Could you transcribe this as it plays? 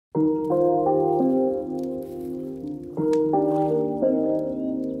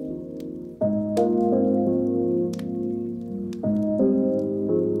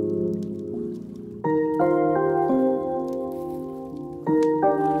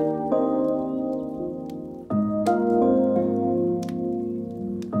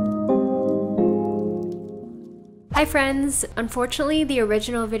Hi friends! Unfortunately, the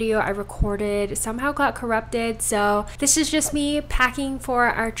original video I recorded somehow got corrupted, so this is just me packing for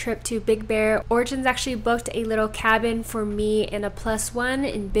our trip to Big Bear. Origins actually booked a little cabin for me and a +1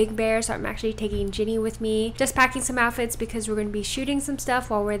 in Big Bear, so I'm actually taking Ginny with me. Just packing some outfits because we're going to be shooting some stuff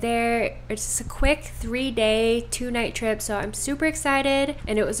while we're there. It's just a quick 3-day, 2-night trip, so I'm super excited,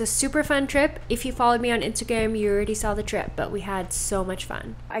 and it was a super fun trip. If you followed me on Instagram, you already saw the trip, but we had so much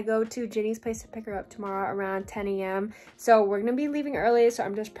fun. I go to Ginny's place to pick her up tomorrow around 10 a.m. So we're gonna be leaving early, so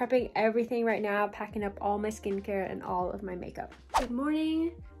I'm just prepping everything right now, packing up all my skincare and all of my makeup. Good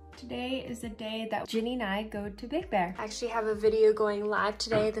morning. Today is the day that Ginny and I go to Big Bear. I actually have a video going live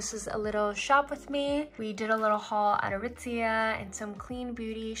today. This is a little shop with me. We did a little haul at Aritzia and some clean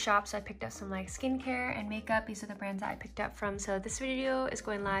beauty shops. I picked up some like skincare and makeup. These are the brands that I picked up from. So this video is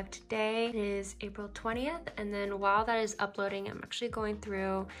going live today. It is April 20th. And then while that is uploading, I'm actually going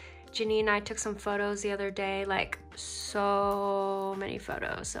through. Ginny and I took some photos the other day, like so many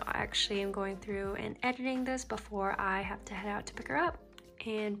photos. So I actually am going through and editing this before I have to head out to pick her up.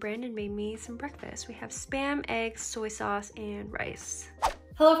 And Brandon made me some breakfast. We have Spam, eggs, soy sauce, and rice.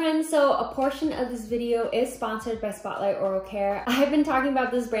 Hello friends, so a portion of this video is sponsored by Spotlight Oral Care. I've been talking about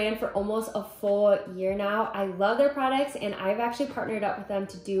this brand for almost a full year now. I love their products and I've actually partnered up with them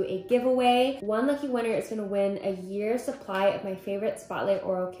to do a giveaway. One lucky winner is gonna win a year's supply of my favorite Spotlight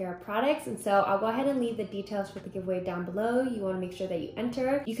Oral Care products. And so I'll go ahead and leave the details for the giveaway down below. You wanna make sure that you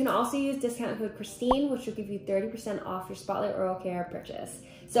enter. You can also use discount code Christine, which will give you 30% off your Spotlight Oral Care purchase.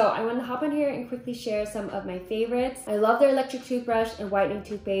 So I want to hop on here and quickly share some of my favorites. I love their electric toothbrush and whitening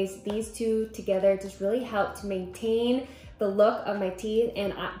toothpaste. These two together just really help to maintain the look of my teeth.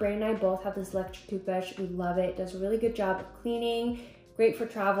 And Brandon and I both have this electric toothbrush. We love it. It does a really good job of cleaning. Great for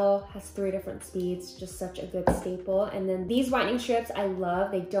travel, has 3 different speeds, just such a good staple. And then these whitening strips I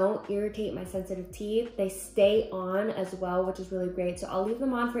love. They don't irritate my sensitive teeth. They stay on as well, which is really great. So I'll leave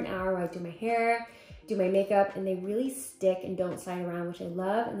them on for an hour while I do my hair, do my makeup, and they really stick and don't slide around, which I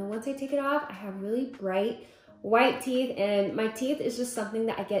love. And then once I take it off, I have really bright white teeth, and my teeth is just something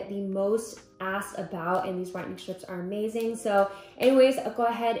that I get the most asked about, and these whitening strips are amazing. So anyways, I'll go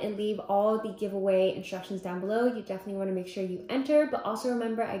ahead and leave all the giveaway instructions down below. You definitely want to make sure you enter, but also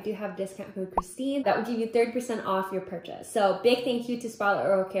remember I do have discount code Christine that will give you 30% off your purchase. So big thank you to Spotlight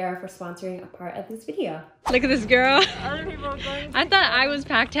Oral Care for sponsoring a part of this video. Look at this girl. Other people are going. I thought I was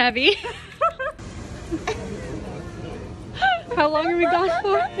packed heavy. How long are we gone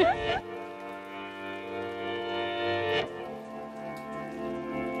for?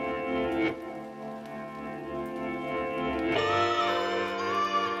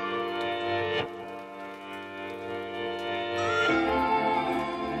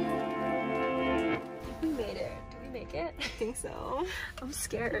 We made it. Did we make it? I think so. I'm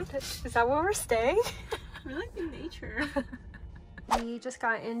scared. Is that where we're staying? We like the nature. We just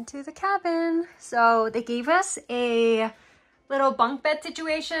got into the cabin. So they gave us a little bunk bed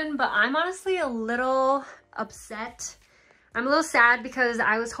situation, but I'm honestly a little upset. I'm a little sad because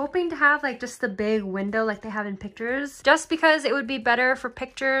I was hoping to have like just the big window like they have in pictures, just because it would be better for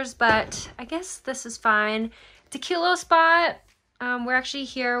pictures, but I guess this is fine. It's a cute little spot. We're actually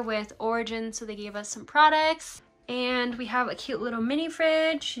here with Origins, so they gave us some products. And we have a cute little mini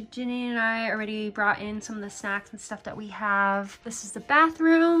fridge. Ginny and I already brought in some of the snacks and stuff that we have. This is the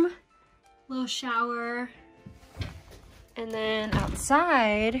bathroom, little shower. And then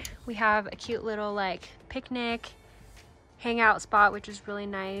outside, we have a cute little like picnic hangout spot, which is really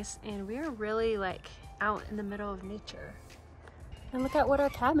nice. And we are really like out in the middle of nature. And look at what our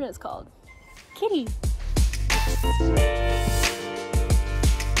cabin is called. Kitty.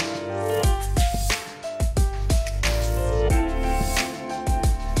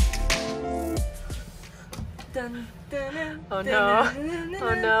 Dun, dun, dun, Oh no.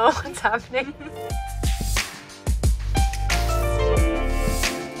 Oh no, what's happening?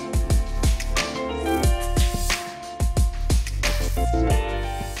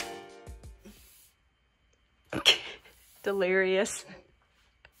 Delirious.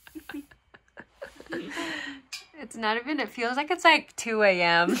 It's not even, it feels like it's like 2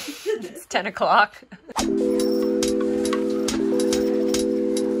 a.m. It's 10 o'clock.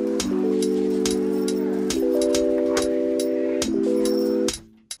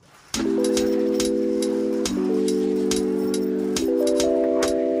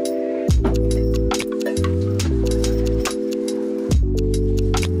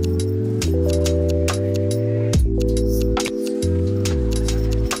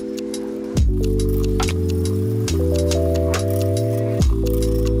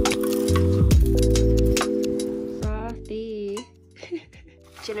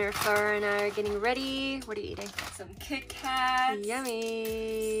 Jennifer and I are getting ready. What are you eating? Some Kit Kats.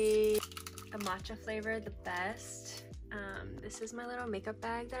 Yummy. A matcha flavor, the best. This is my little makeup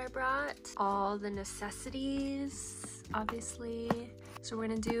bag that I brought. All the necessities, obviously. So we're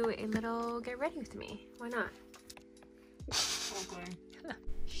gonna do a little get ready with me. Why not? Okay.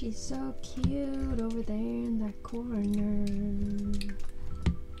 She's so cute over there in that corner.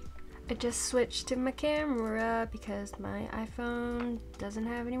 I just switched to my camera because my iPhone doesn't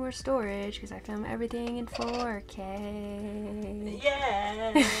have any more storage because I film everything in 4K.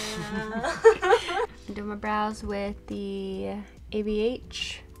 Yeah. I'm doing my brows with the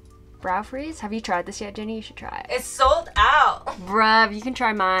ABH Brow Freeze. Have you tried this yet, Jenny? You should try it. It's sold out. Bruv, you can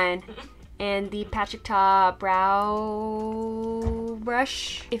try mine. And the Patrick Ta Brow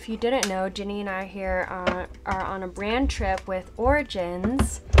Brush. If you didn't know, Jenny and I here are on a brand trip with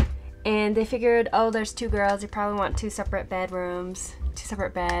Origins. And they figured, oh, there's 2 girls, they probably want 2 separate bedrooms, 2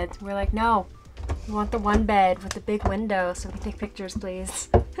 separate beds. We're like, no, we want the one bed with the big window so we can take pictures, please.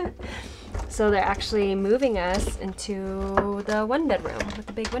 So they're actually moving us into the 1 bedroom with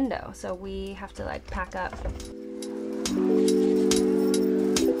the big window. So we have to like pack up.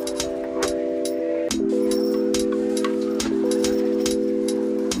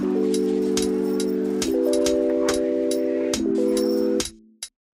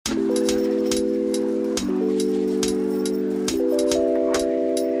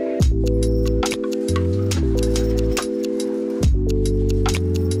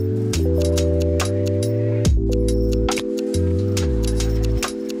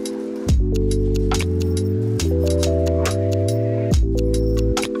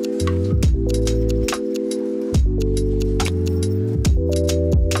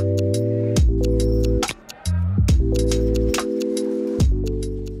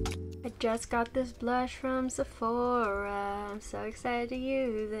 Just got this blush from Sephora. I'm so excited to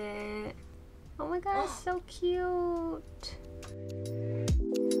use it. Oh my god, it's so cute.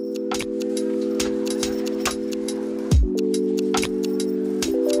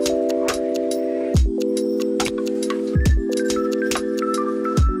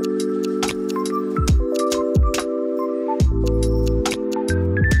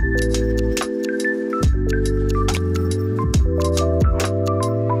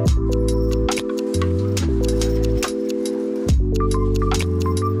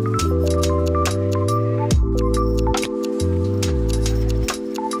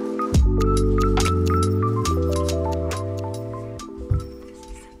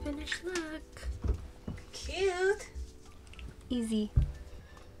 Easy.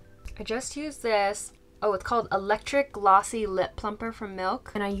 I just used this. Oh, it's called Electric Glossy Lip Plumper from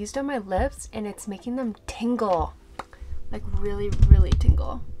Milk. And I used it on my lips and it's making them tingle. Like really, really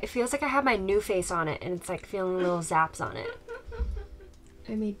tingle. It feels like I have my new face on it and it's like feeling little zaps on it.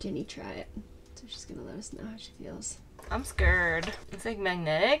 I made Jenny try it. So she's gonna let us know how she feels. I'm scared. It's like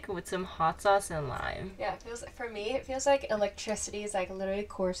magnetic with some hot sauce and lime. Yeah, it feels, for me, it feels like electricity is like literally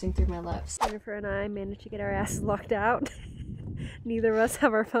coursing through my lips. Jennifer and I managed to get our asses locked out. Neither of us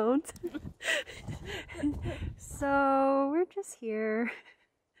have our phones. So we're just here.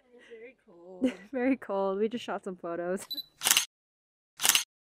 It's very cold. Very cold. We just shot some photos.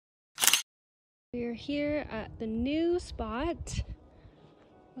 We're here at the new spot.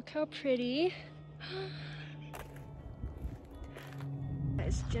 Look how pretty.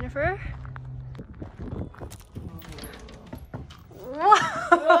 It's Jennifer. Whoa!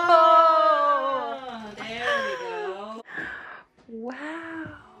 There we go.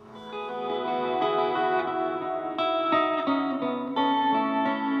 Wow.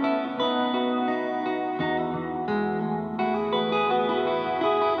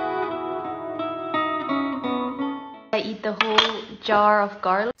 I eat the whole jar of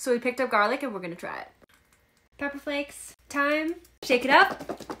garlic. So we picked up garlic and we're gonna try it. Pepper flakes, time. Shake it up.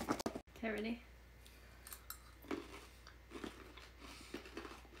 Okay, ready?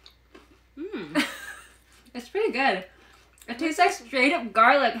 It's pretty good. It tastes like straight up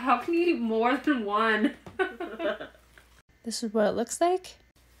garlic. How can you eat more than one? This is what it looks like.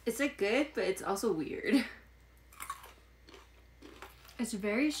 It's like good, but it's also weird. It's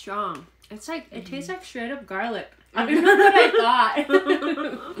very strong. It's like, it tastes like straight up garlic. I don't know what I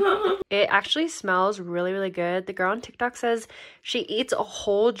thought. It actually smells really, really good. The girl on TikTok says she eats a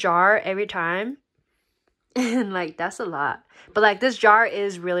whole jar every time. And like, that's a lot. But like, this jar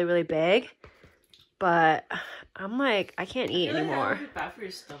is really, really big. But I'm like, I can't eat anymore. Like bad for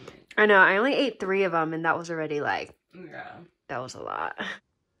your stomach. I know, I only ate 3 of them and that was already like, Yeah. that was a lot.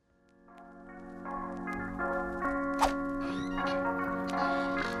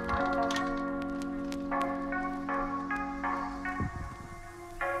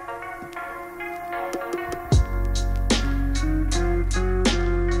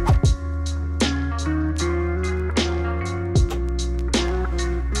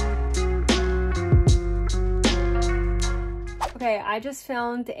 Okay, I just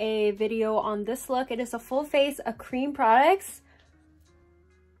filmed a video on this look. It is a full face of cream products.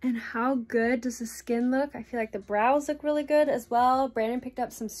 And how good does the skin look? I feel like the brows look really good as well. Brandon picked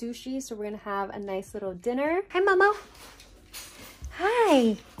up some sushi, so we're gonna have a nice little dinner. Hi, Momo.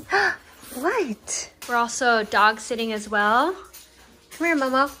 Hi. What? We're also dog sitting as well. Come here,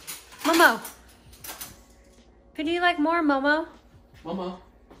 Momo. Momo. Could you like more, Momo? Momo.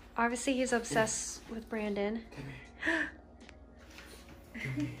 Obviously, he's obsessed with Brandon. Come here.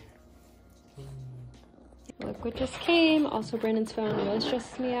 Come here. Look what just came. Also, Brandon's phone really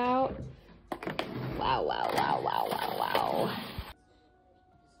stresses me out. Wow, wow, wow, wow, wow, wow.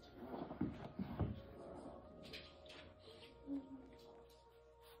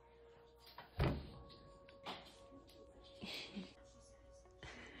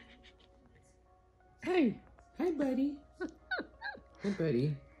 Hey. Hi, buddy. Hey,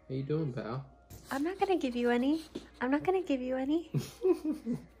 buddy. How you doing, pal? I'm not gonna give you any. I'm not gonna give you any.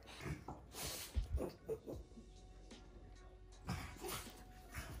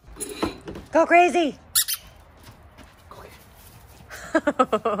 Go crazy! Go get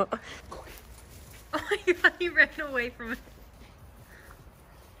Oh my god, he ran away from it.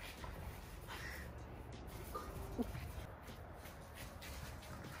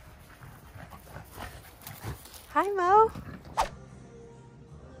 Hi, Mo.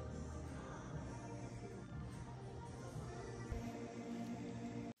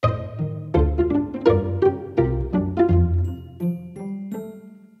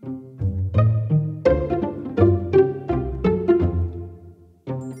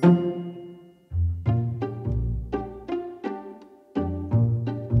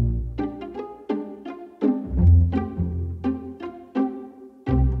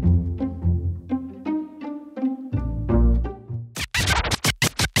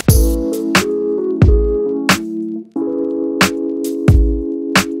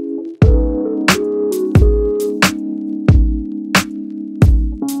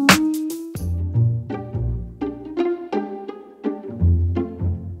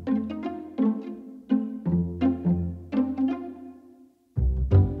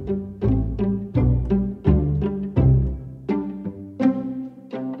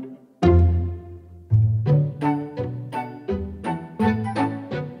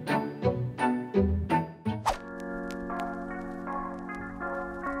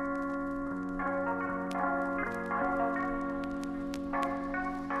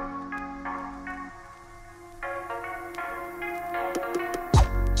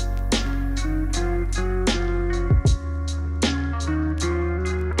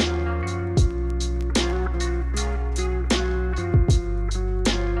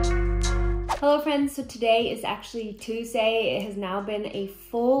 Hello friends, so today is actually Tuesday. It has now been a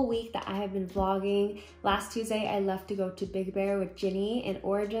full week that I have been vlogging. Last Tuesday I left to go to Big Bear with Ginny and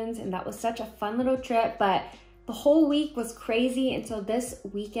Origins, and that was such a fun little trip, but the whole week was crazy, and so this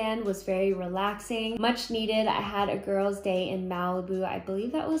weekend was very relaxing, much needed. I had a girls' day in Malibu. I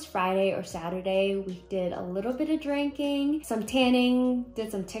believe that was Friday or Saturday. We did a little bit of drinking, some tanning,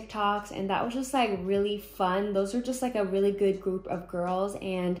 did some TikToks, and that was just like really fun. Those were just like a really good group of girls,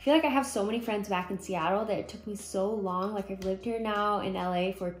 and I feel like I have so many friends back in Seattle that it took me so long. Like, I've lived here now in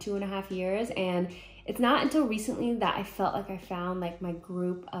LA for 2.5 years, and it's not until recently that I felt like I found like my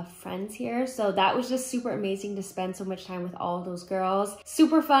group of friends here. So that was just super amazing to spend so much time with all of those girls.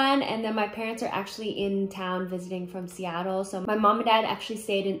 Super fun. And then my parents are actually in town visiting from Seattle. So my mom and dad actually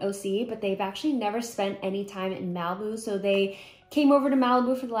stayed in OC, but they've actually never spent any time in Malibu. So they came over to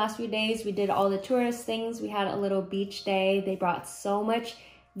Malibu for the last few days. We did all the tourist things. We had a little beach day. They brought so much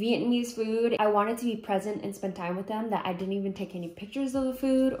Vietnamese food. I wanted to be present and spend time with them that I didn't even take any pictures of the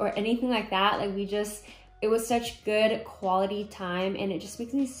food or anything like that. Like, it was such good quality time, and it just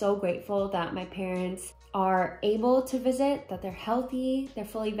makes me so grateful that my parents are able to visit, that they're healthy, they're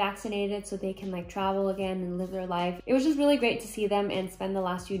fully vaccinated, so they can like travel again and live their life. It was just really great to see them and spend the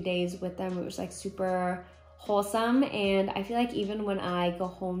last few days with them. It was like super wholesome, and I feel like even when I go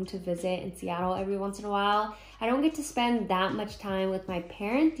home to visit in Seattle every once in a while, I don't get to spend that much time with my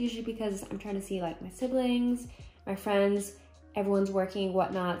parents, usually because I'm trying to see like my siblings, my friends, everyone's working,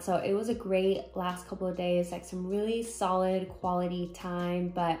 whatnot. So it was a great last couple of days, like some really solid quality time.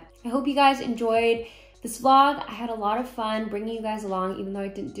 But I hope you guys enjoyed this vlog. I had a lot of fun bringing you guys along, even though I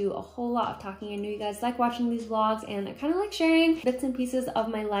didn't do a whole lot of talking. I know you guys like watching these vlogs, and I kind of like sharing bits and pieces of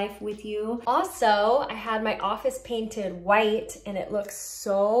my life with you. Also, I had my office painted white, and it looks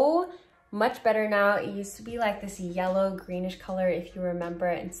so much better now. It used to be like this yellow greenish color, if you remember.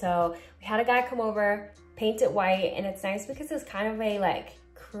 And so we had a guy come over, paint it white, and it's nice because it's kind of a like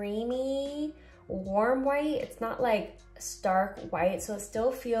creamy warm white. It's not like stark white, so it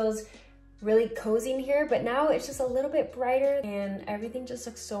still feels really cozy in here, but now it's just a little bit brighter and everything just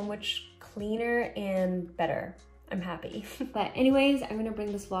looks so much cleaner and better. I'm happy. But anyways, I'm gonna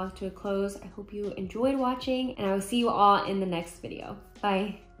bring this vlog to a close. I hope you enjoyed watching and I will see you all in the next video.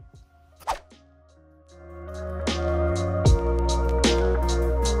 Bye.